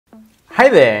Hi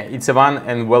there, it's Ivan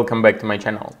and welcome back to my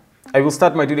channel. I will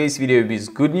start my today's video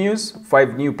with good news.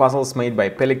 5 new puzzles made by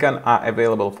Pelican are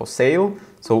available for sale.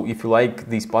 So if you like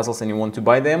these puzzles and you want to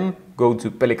buy them, go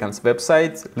to Pelican's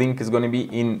website. Link is going to be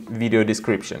in video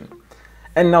description.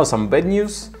 And now some bad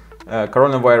news.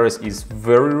 Coronavirus is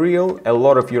very real. A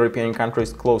lot of European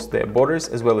countries closed their borders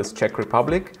as well as Czech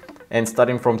Republic. And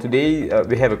starting from today,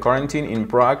 we have a quarantine in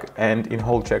Prague and in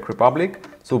whole Czech Republic.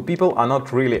 So people are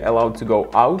not really allowed to go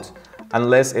out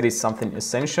unless it is something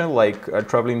essential, like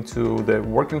traveling to the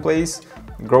working place,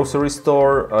 grocery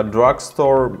store,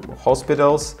 drugstore,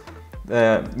 hospitals.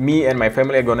 Me and my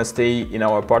family are gonna stay in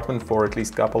our apartment for at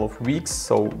least a couple of weeks,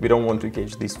 so we don't want to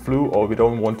catch this flu or we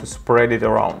don't want to spread it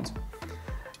around.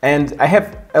 And I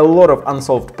have a lot of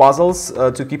unsolved puzzles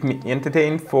to keep me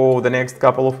entertained for the next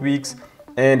couple of weeks.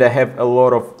 And I have a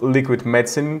lot of liquid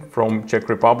medicine from Czech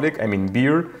Republic, I mean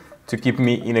beer, to keep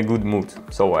me in a good mood.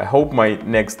 So I hope my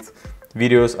next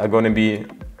videos are gonna be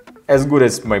as good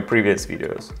as my previous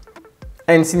videos.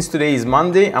 And since today is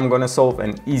Monday, I'm gonna solve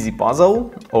an easy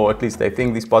puzzle, or at least I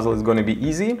think this puzzle is gonna be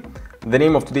easy. The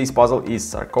name of today's puzzle is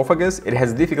Sarcophagus. It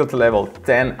has difficulty level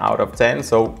 10 out of 10,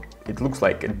 so it looks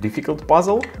like a difficult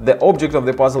puzzle. The object of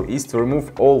the puzzle is to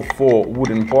remove all 4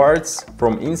 wooden parts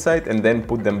from inside and then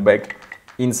put them back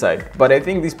inside. But I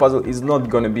think this puzzle is not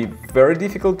gonna be very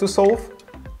difficult to solve.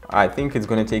 I think it's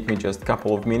gonna take me just a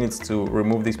couple of minutes to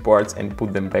remove these parts and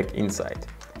put them back inside.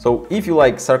 So if you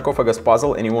like Sarcophagus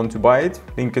puzzle and you want to buy it,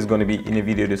 link is gonna be in a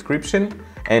video description.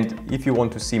 And if you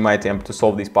want to see my attempt to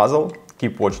solve this puzzle,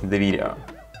 keep watching the video.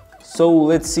 So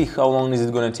let's see how long is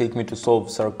it gonna take me to solve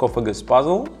Sarcophagus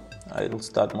puzzle. I'll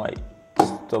start my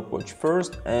stopwatch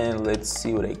first and let's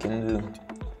see what I can do.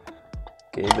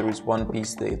 Okay, there is one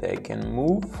piece that I can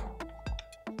move.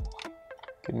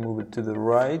 Can move it to the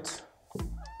right.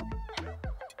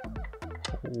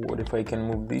 What if I can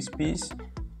move this piece?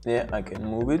 Yeah, I can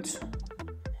move it.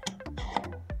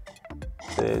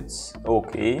 That's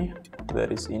okay.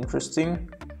 That is interesting.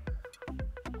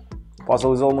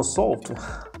 Puzzle is almost solved.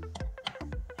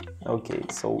 Okay,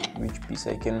 so which piece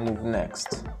I can move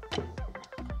next?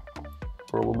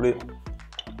 Probably,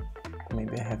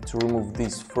 maybe I have to remove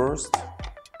this first.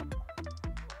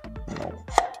 No.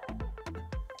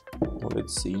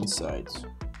 Let's see inside.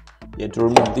 Yeah, to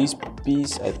remove this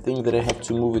piece, I think that I have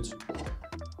to move it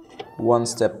one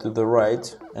step to the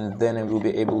right and then I will be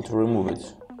able to remove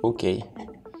it. Okay,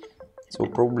 so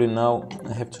probably now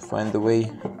I have to find the way,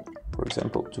 for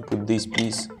example, to put this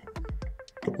piece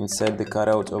inside the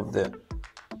cutout of the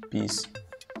piece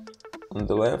on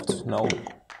the left. No,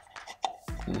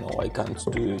 I can't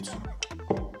do it.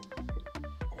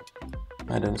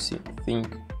 I don't see, I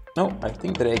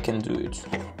think that I can do it.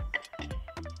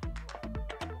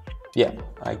 Yeah,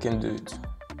 I can do it.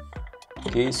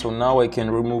 Okay, so now I can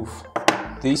remove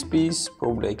this piece.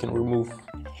 Probably I can remove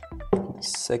the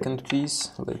second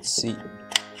piece. Let's see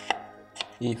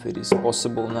if it is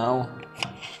possible now.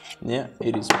 Yeah,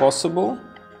 it is possible.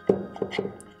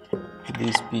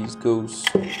 This piece goes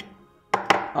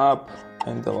up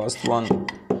and the last one.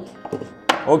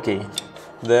 Okay,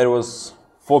 there was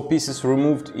 4 pieces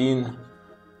removed in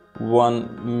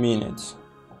 1 minute.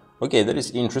 Okay, that is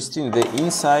interesting. The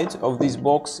inside of this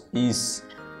box is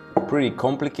pretty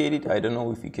complicated. I don't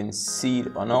know if you can see it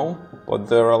or no, but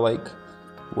there are like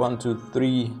 1, 2,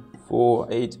 3, 4,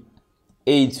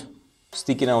 8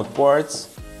 sticking out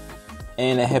parts.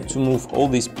 And I have to move all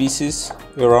these pieces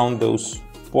around those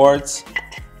parts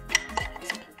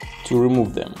to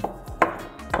remove them.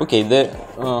 Okay, the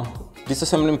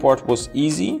disassembling part was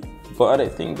easy, but I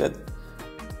think that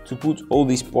to put all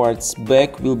these parts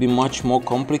back will be much more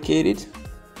complicated,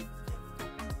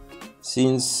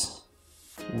 since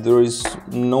there is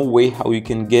no way how you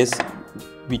can guess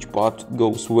which part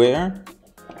goes where.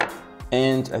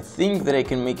 And I think that I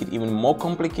can make it even more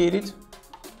complicated.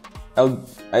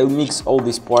 I'll mix all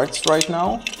these parts right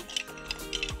now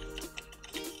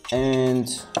and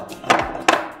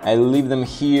I'll leave them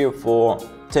here for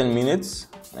 10 minutes.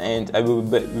 And I will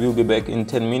be back in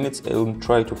 10 minutes. I'll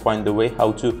try to find a way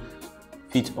how to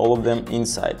fit all of them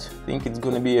inside. I think it's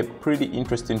gonna be a pretty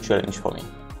interesting challenge for me.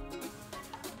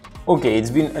 Okay,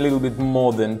 it's been a little bit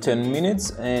more than 10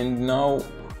 minutes and now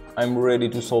I'm ready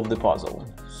to solve the puzzle.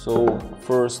 So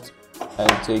first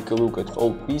I'll take a look at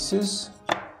all pieces.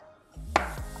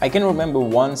 I can remember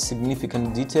one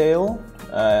significant detail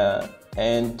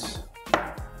and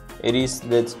it is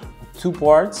that 2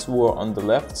 parts were on the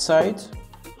left side.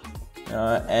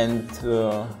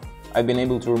 I've been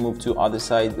able to remove 2 other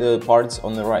parts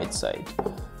on the right side.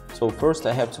 So first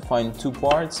I have to find 2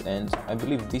 parts and I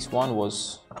believe this one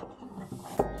was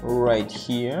right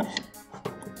here.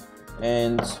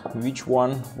 And which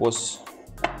one was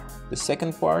the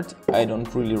second part? I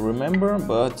don't really remember,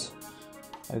 but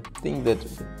I think that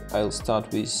I'll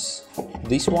start with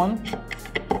this one.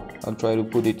 I'll try to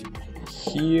put it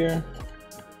here.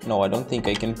 No, I don't think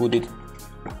I can put it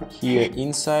here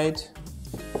inside.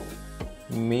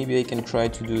 Maybe I can try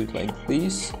to do it like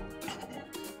this.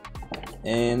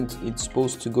 And it's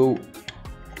supposed to go...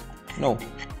 No,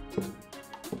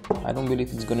 I don't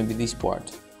believe it's gonna be this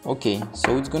part. Okay,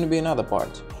 so it's gonna be another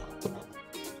part.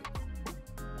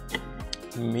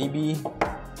 Maybe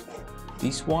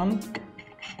this one.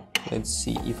 Let's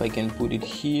see if I can put it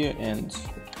here and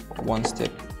one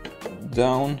step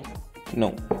down.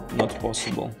 No, not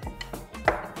possible.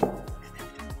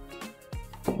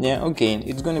 Yeah, okay,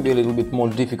 it's gonna be a little bit more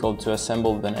difficult to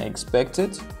assemble than I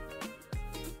expected,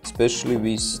 especially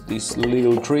with this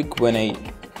little trick when I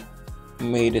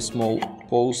made a small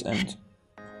pause and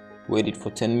waited for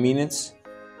 10 minutes.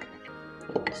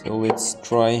 So let's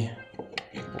try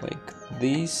like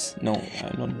this. No,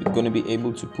 I'm not gonna be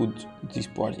able to put this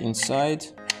part inside,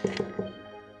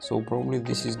 so probably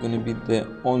this is gonna be the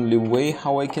only way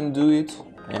how I can do it.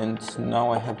 And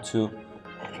now I have to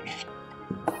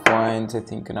find, I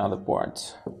think, another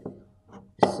part.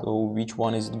 So which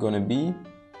one is it gonna be?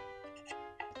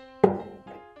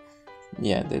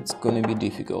 Yeah, that's gonna be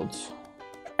difficult.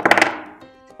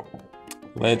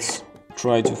 Let's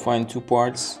try to find two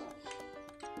parts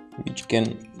which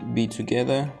can be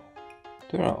together.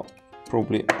 There are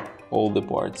probably all the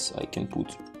parts I can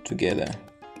put together.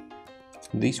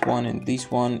 This one and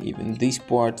this one, even this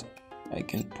part I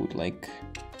can put like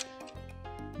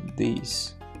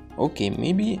this. Okay,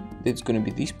 maybe that's gonna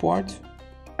be this part.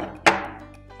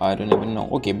 I don't even know.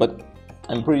 Okay, but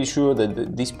I'm pretty sure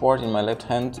that this part in my left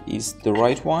hand is the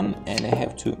right one, and I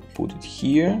have to put it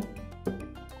here.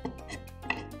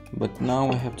 But now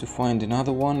I have to find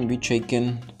another one which I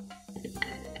can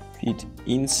fit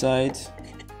inside.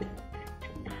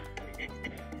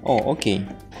 Oh, okay.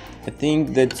 I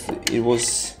think that it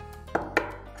was...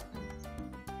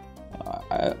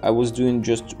 I was doing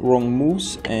just wrong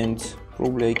moves, and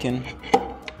probably I can...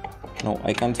 No,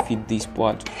 I can't fit this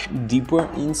part deeper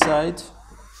inside.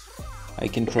 I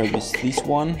can try with this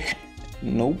one.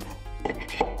 Nope.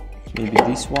 Maybe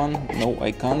this one. No,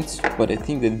 I can't. But I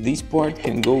think that this part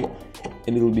can go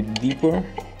a little bit deeper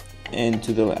and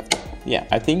to the left. Yeah,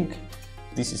 I think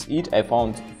this is it. I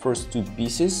found first two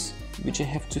pieces which I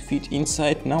have to fit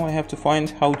inside. Now I have to find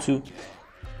how to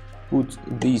put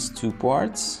these two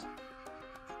parts.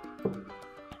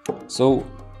 So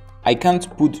I can't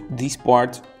put this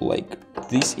part like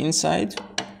this inside.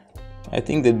 I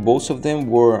think that both of them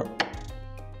were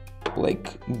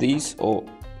like this or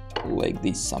like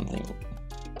this something.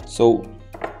 So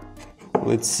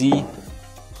let's see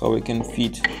how I can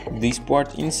fit this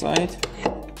part inside,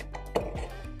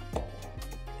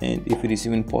 and if it is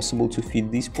even possible to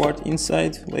fit this part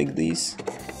inside like this.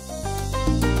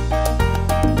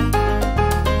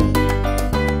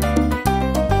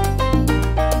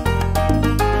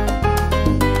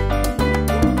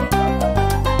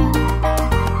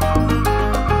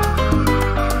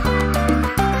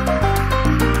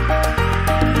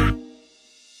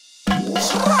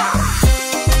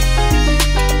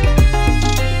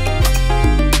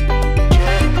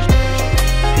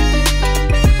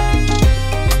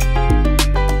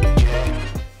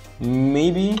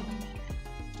 Maybe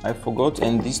I forgot,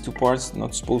 and these two parts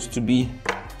not supposed to be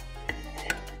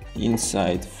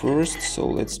inside first, so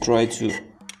let's try to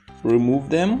remove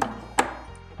them.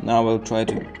 Now I'll try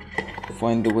to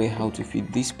find the way how to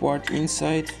fit this part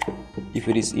inside, if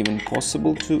it is even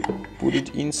possible to put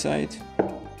it inside.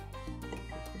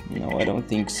 No, I don't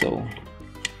think so.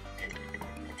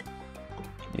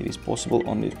 It is possible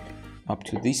only up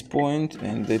to this point,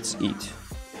 and that's it.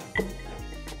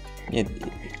 Yeah,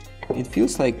 it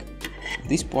feels like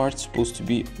this part's supposed to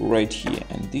be right here,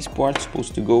 and this part's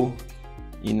supposed to go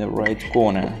in the right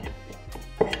corner.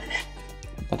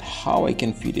 But how I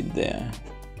can fit it there?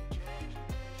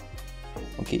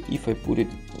 Okay, if I put it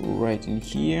right in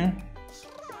here,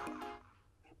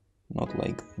 not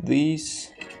like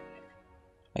this.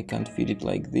 I can't fit it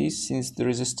like this since there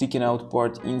is a sticking out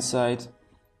part inside.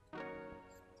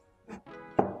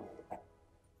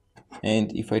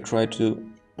 And if I try to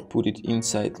put it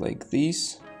inside like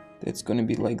this, that's gonna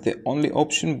be like the only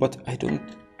option, but I don't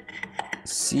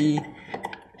see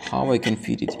how I can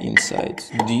fit it inside.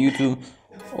 Due to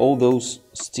all those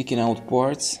sticking out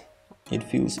parts, it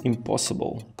feels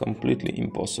impossible, completely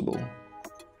impossible.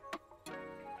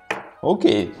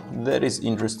 Okay, that is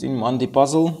interesting. Monday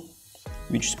puzzle,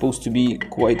 which is supposed to be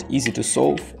quite easy to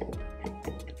solve.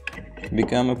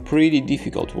 become a pretty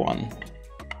difficult one.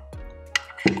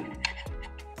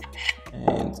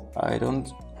 And I don't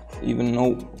even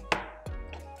know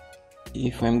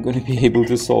if I'm gonna be able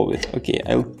to solve it. Okay,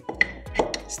 I'll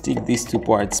stick these two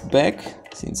parts back,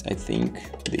 since I think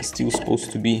they're still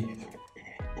supposed to be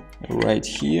right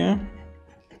here.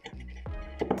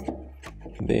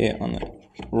 They're on the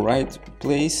right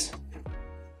place.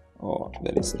 Oh,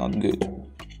 that is not good.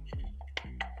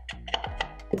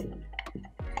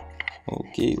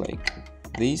 Okay, like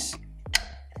this.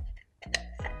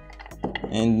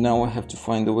 And now I have to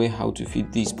find a way how to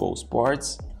fit these both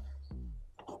parts,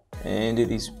 and it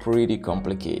is pretty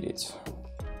complicated.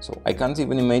 So I can't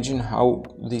even imagine how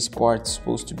this part is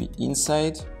supposed to be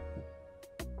inside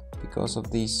because of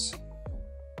these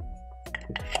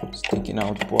sticking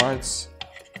out parts.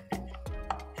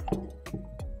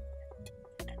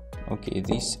 Okay,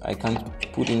 this I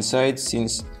can't put inside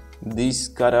since this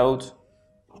cutout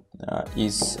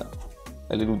is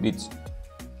a little bit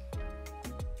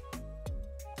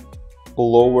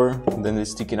lower than the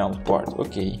sticking out part.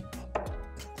 Okay,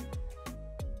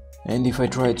 and if I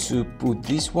try to put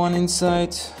this one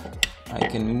inside, I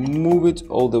can move it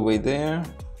all the way there,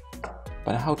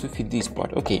 but how to fit this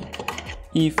part? Okay,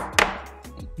 if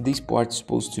this part is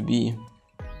supposed to be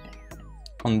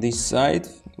on this side,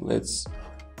 let's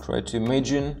try to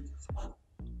imagine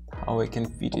how I can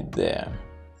fit it there.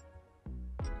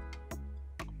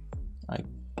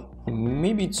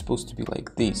 Maybe it's supposed to be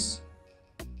like this.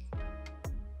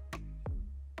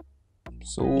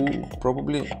 So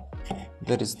probably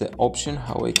that is the option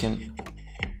how I can.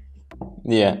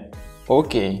 Yeah,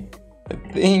 okay. I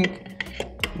think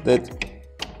that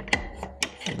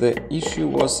the issue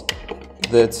was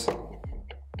that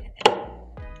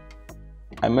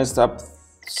I messed up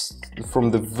from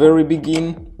the very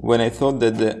beginning when I thought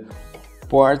that the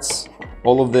parts,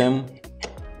 all of them,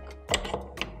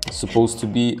 supposed to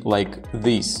be like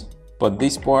this, but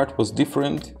this part was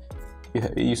different.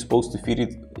 You're supposed to fit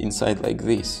it inside like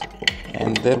this,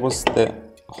 and that was the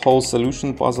whole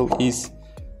solution. Puzzle is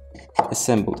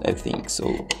assembled, I think.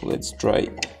 So let's try.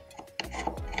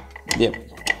 Yep.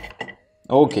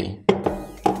 Okay,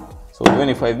 so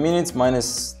 25 minutes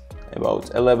minus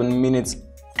about 11 minutes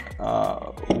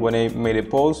when I made a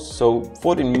pause, so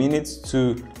 14 minutes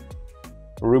to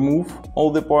remove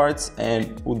all the parts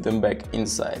and put them back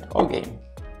inside. Okay,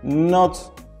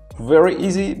 not very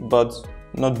easy, but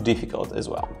not difficult as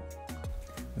well.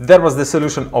 That was the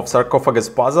solution of Sarcophagus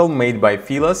puzzle made by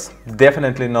Philos.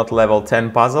 Definitely not level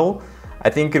 10 puzzle. I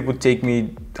think it would take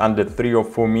me under 3 or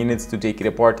 4 minutes to take it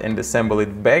apart and assemble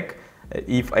it back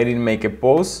if I didn't make a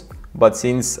pause, but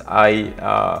since I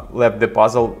left the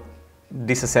puzzle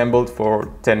disassembled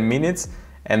for 10 minutes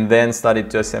and then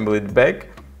started to assemble it back,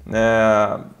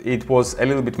 it was a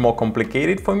little bit more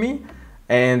complicated for me,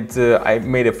 and I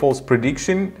made a false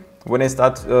prediction when I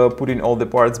start putting all the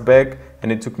parts back,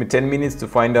 and it took me 10 minutes to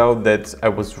find out that I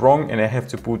was wrong and I have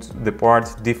to put the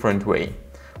part different way.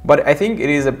 But I think it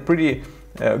is a pretty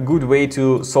good way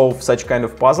to solve such kind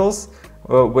of puzzles.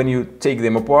 When you take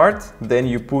them apart, then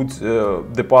you put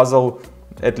the puzzle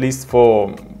at least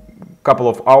for a couple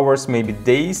of hours, maybe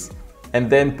days, and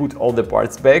then put all the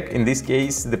parts back. In this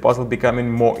case, the puzzle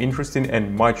becoming more interesting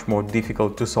and much more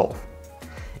difficult to solve.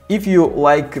 If you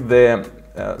like the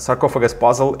Sarcophagus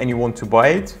puzzle and you want to buy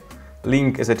it,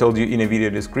 link, as I told you, in a video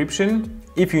description.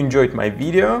 If you enjoyed my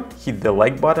video, hit the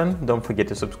like button, don't forget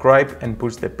to subscribe and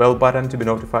push the bell button to be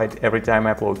notified every time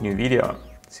I upload new video.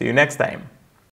 See you next time!